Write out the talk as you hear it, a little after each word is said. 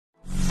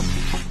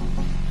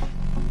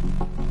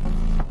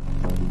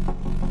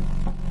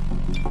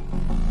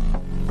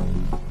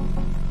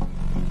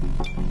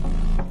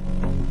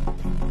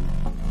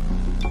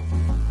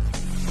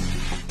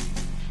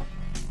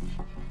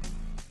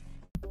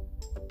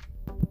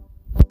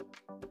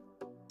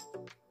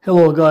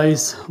Hello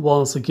guys,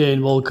 once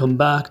again welcome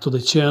back to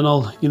the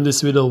channel. In this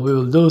video we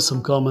will do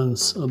some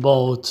comments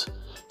about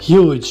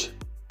huge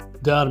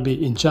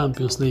derby in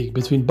Champions League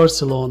between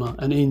Barcelona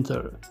and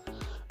Inter.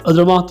 A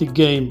dramatic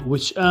game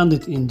which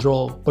ended in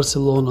draw,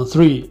 Barcelona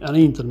 3 and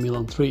Inter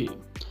Milan 3.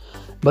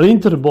 But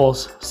Inter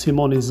boss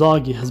Simone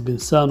Inzaghi has been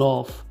sent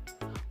off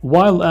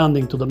while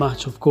ending to the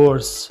match, of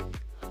course,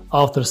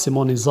 after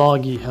Simone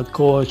Inzaghi, head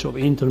coach of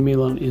Inter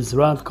Milan, is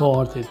red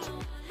carded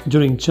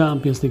during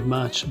Champions League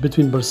match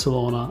between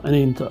Barcelona and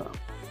Inter.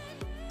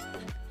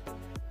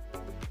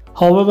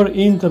 However,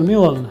 Inter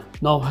Milan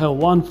now have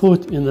one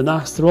foot in the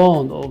next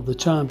round of the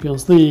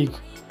Champions League,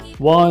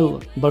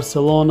 while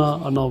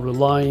Barcelona are now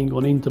relying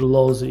on Inter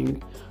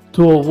losing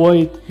to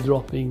avoid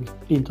dropping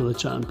into the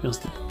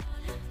Champions League.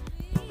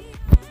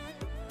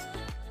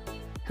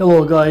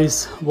 Hello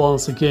guys,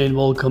 once again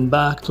welcome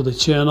back to the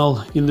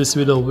channel. In this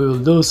video we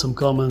will do some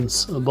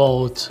comments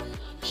about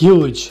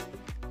huge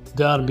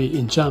derby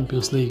in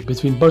Champions League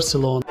between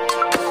Barcelona